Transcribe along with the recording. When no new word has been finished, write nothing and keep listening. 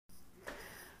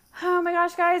Oh my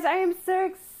gosh, guys, I am so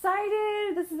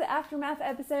excited. This is the aftermath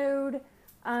episode.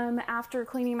 After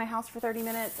cleaning my house for 30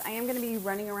 minutes, I am going to be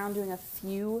running around doing a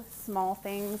few small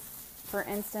things. For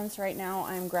instance, right now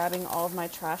I'm grabbing all of my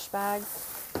trash bags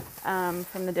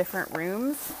from the different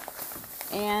rooms.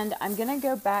 And I'm going to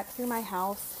go back through my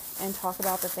house and talk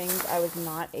about the things I was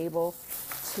not able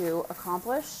to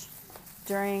accomplish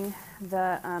during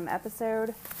the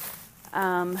episode.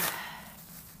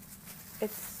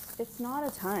 It's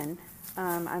not a ton.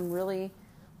 I'm really,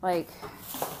 with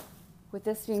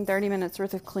this being 30 minutes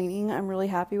worth of cleaning, I'm really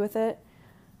happy with it.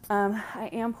 I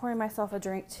am pouring myself a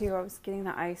drink too. I was getting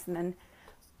the ice, and then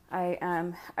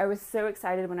I was so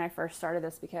excited when I first started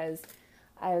this because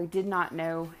I did not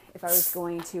know if I was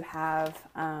going to have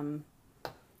I'll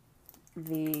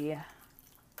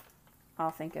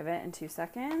think of it in 2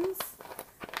 seconds.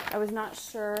 I was not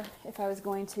sure if I was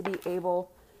going to be able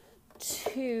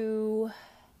to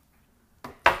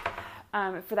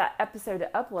for that episode to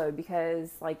upload,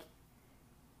 because I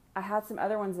had some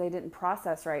other ones they didn't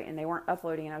process right and they weren't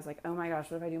uploading, and I was like, oh my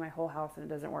gosh, what if I do my whole house and it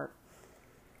doesn't work?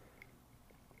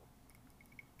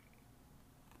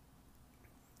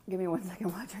 Give me 1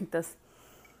 second while I drink this.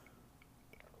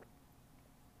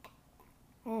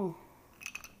 Okay.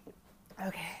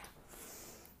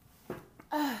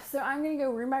 So I'm going to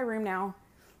go room by room now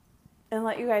and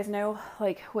let you guys know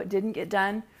what didn't get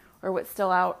done or what's still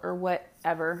out or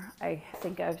whatever I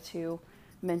think of to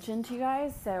mention to you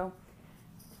guys. So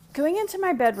going into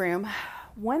my bedroom,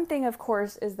 one thing, of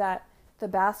course, is that the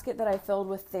basket that I filled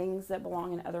with things that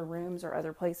belong in other rooms or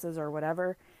other places or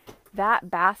whatever, that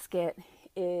basket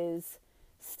is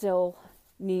still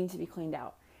needing to be cleaned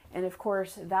out. And of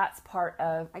course, that's part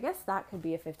of, I guess that could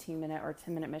be a 15-minute or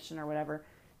 10-minute mission or whatever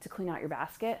to clean out your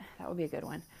basket. That would be a good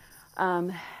one.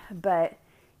 But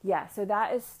yeah, so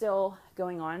that is still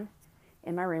going on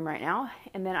in my room right now.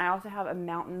 And then I also have a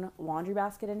mountain laundry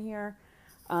basket in here.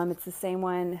 It's the same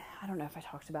one. I don't know if I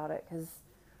talked about it because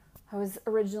I was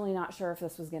originally not sure if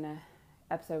this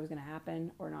episode was going to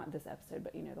happen or not this episode,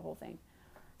 but the whole thing.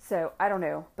 So I don't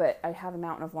know, but I have a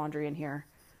mountain of laundry in here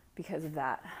because of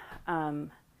that.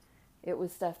 It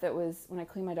was stuff that was, when I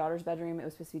cleaned my daughter's bedroom, it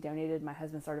was supposed to be donated. My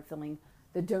husband started filling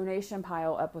the donation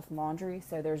pile up with laundry.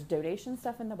 So there's donation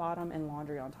stuff in the bottom and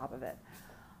laundry on top of it.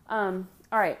 All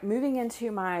right, moving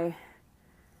into my,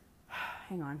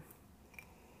 hang on.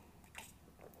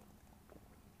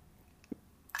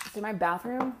 So my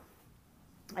bathroom,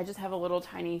 I just have a little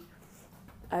tiny,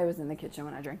 I was in the kitchen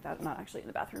when I drank that, not actually in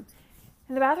the bathroom.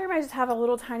 In the bathroom, I just have a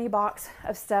little tiny box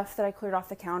of stuff that I cleared off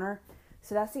the counter.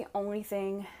 So that's the only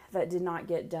thing that did not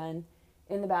get done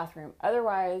in the bathroom.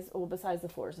 Otherwise, well, besides the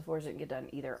floors didn't get done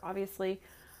either, obviously.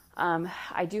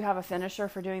 I do have a finisher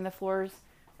for doing the floors,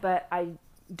 but I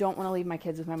don't want to leave my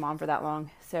kids with my mom for that long,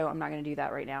 so I'm not going to do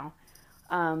that right now.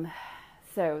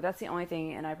 So that's the only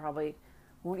thing, and I probably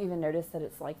won't even notice that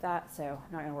it's like that, so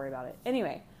I'm not going to worry about it.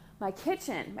 Anyway, my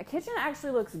kitchen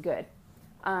actually looks good.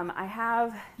 I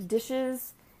have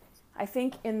dishes, I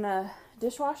think, in the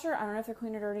dishwasher. I don't know if they're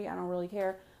clean or dirty. I don't really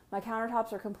care. My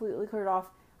countertops are completely cleared off.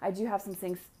 I do have some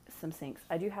sinks.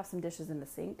 I do have some dishes in the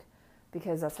sink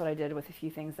because that's what I did with a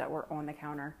few things that were on the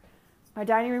counter. My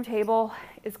dining room table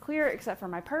is clear except for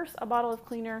my purse, a bottle of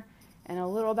cleaner, and a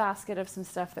little basket of some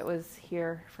stuff that was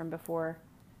here from before,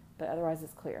 but otherwise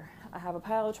it's clear. I have a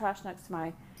pile of trash next to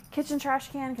my kitchen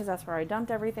trash can because that's where I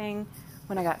dumped everything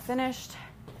when I got finished.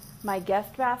 My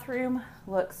guest bathroom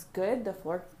looks good. The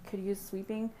floor could use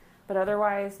sweeping, but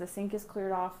otherwise the sink is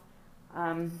cleared off.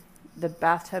 The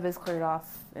bathtub is cleared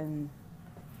off and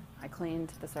I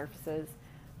cleaned the surfaces.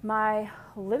 My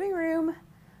living room,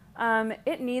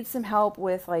 it needs some help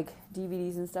with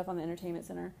DVDs and stuff on the entertainment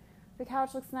center. The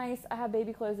couch looks nice. I have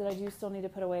baby clothes that I do still need to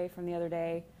put away from the other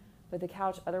day, but the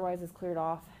couch otherwise is cleared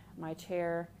off. My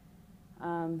chair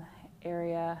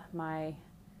area, my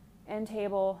end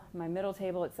table, my middle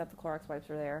table, except the Clorox wipes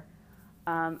are there.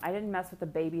 I didn't mess with the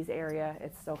baby's area.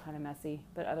 It's still kind of messy,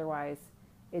 but otherwise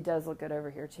it does look good over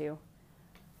here too.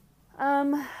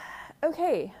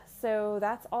 Okay, so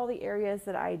that's all the areas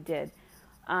that I did.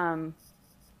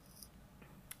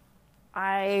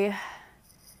 I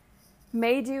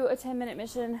may do a 10-minute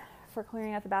mission for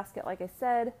clearing out the basket, like I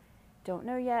said. Don't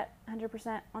know yet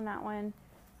 100% on that one.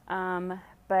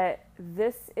 But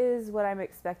this is what I'm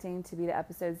expecting to be the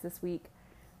episodes this week.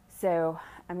 So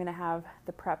I'm going to have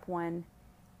the prep one,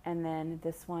 and then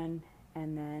this one,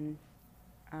 and then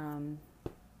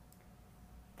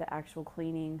the actual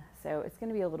cleaning. So it's going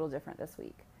to be a little different this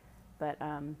week. But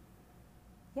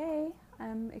yay,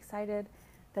 I'm excited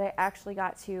that I actually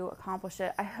got to accomplish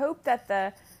it. I hope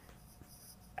that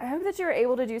I hope that you were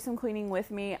able to do some cleaning with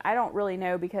me. I don't really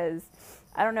know because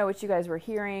I don't know what you guys were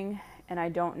hearing, and I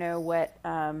don't know what,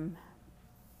 I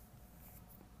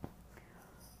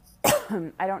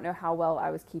don't know how well I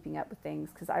was keeping up with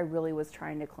things because I really was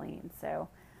trying to clean. So,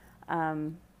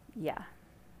 yeah,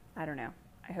 I don't know.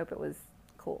 I hope it was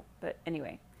cool. But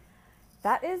anyway,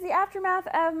 that is the aftermath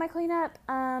of my cleanup.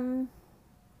 I'm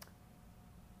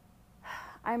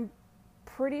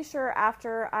pretty sure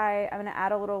after I'm going to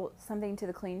add a little something to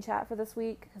the clean chat for this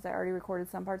week because I already recorded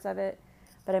some parts of it,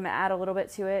 but I'm going to add a little bit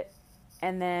to it.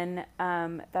 And then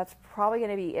that's probably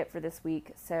going to be it for this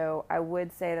week. So I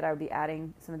would say that I would be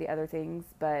adding some of the other things,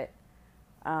 but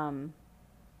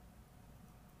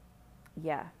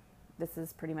yeah, this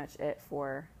is pretty much it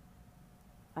for,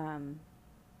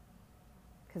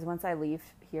 because once I leave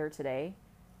here today,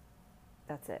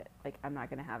 that's it. Like, I'm not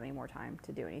going to have any more time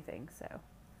to do anything. So,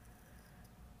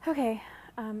 okay.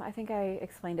 I think I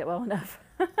explained it well enough.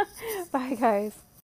 Bye, guys.